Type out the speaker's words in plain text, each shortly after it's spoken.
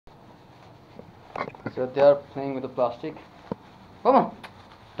So they are playing with the plastic. Pomo,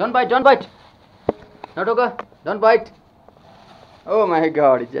 don't bite, don't bite. No, Toka, don't bite. Oh my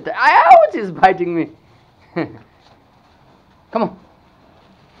God, ouch, it's biting me. Come on.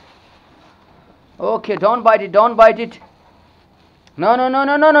 Okay, don't bite it, don't bite it. No, no, no,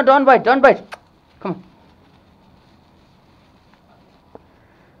 no, no, no, don't bite, don't bite. Come on.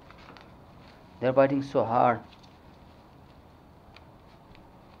 They're biting so hard.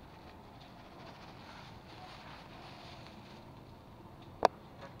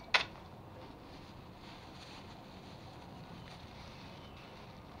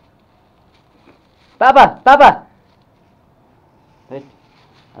 Papa, Papa. Wait,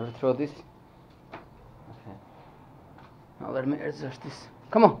 I will throw this. Okay. Now let me adjust this.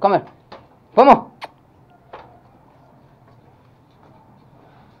 Come on, come here. Come on.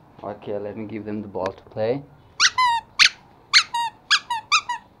 Okay, let me give them the ball to play.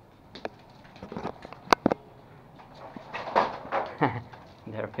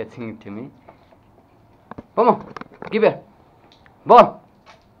 They're fetching it to me. Pomo, give here. Ball.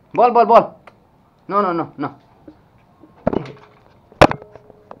 Ball, ball, ball. No, no, no, no. Take it.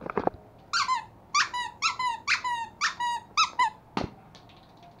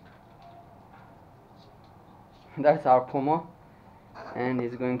 That's our Pomo, and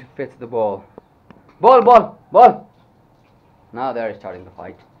he's going to fetch the ball. Ball, ball, ball. Now they are starting the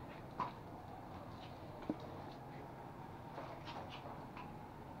fight.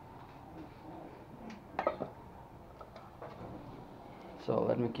 So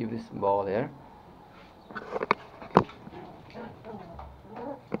let me keep this ball here.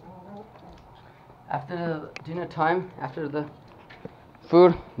 After the dinner time, after the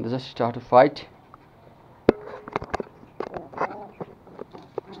food, they just start to fight.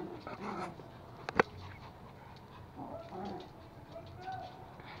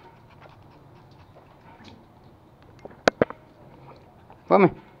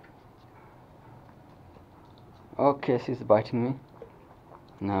 Pomy. Okay, she's biting me.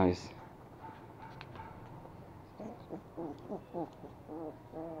 Nice.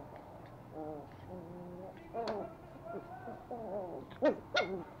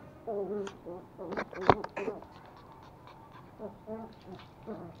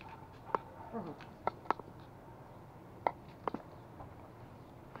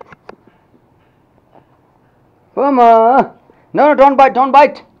 Pomo! No, no, don't bite, don't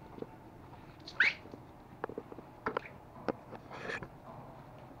bite!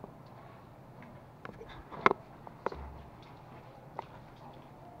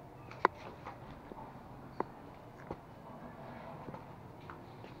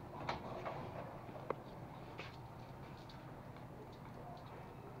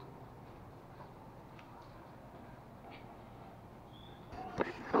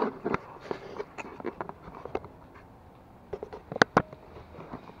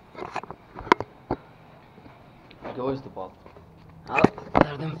 Goes the ball. I'll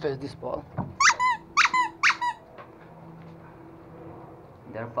let them fetch this ball.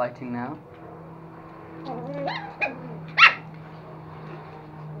 They're fighting now.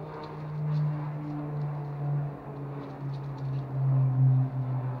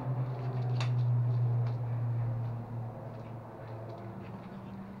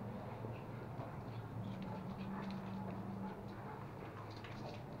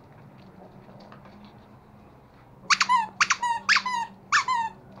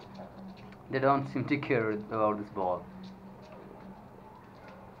 They don't seem to care about this ball.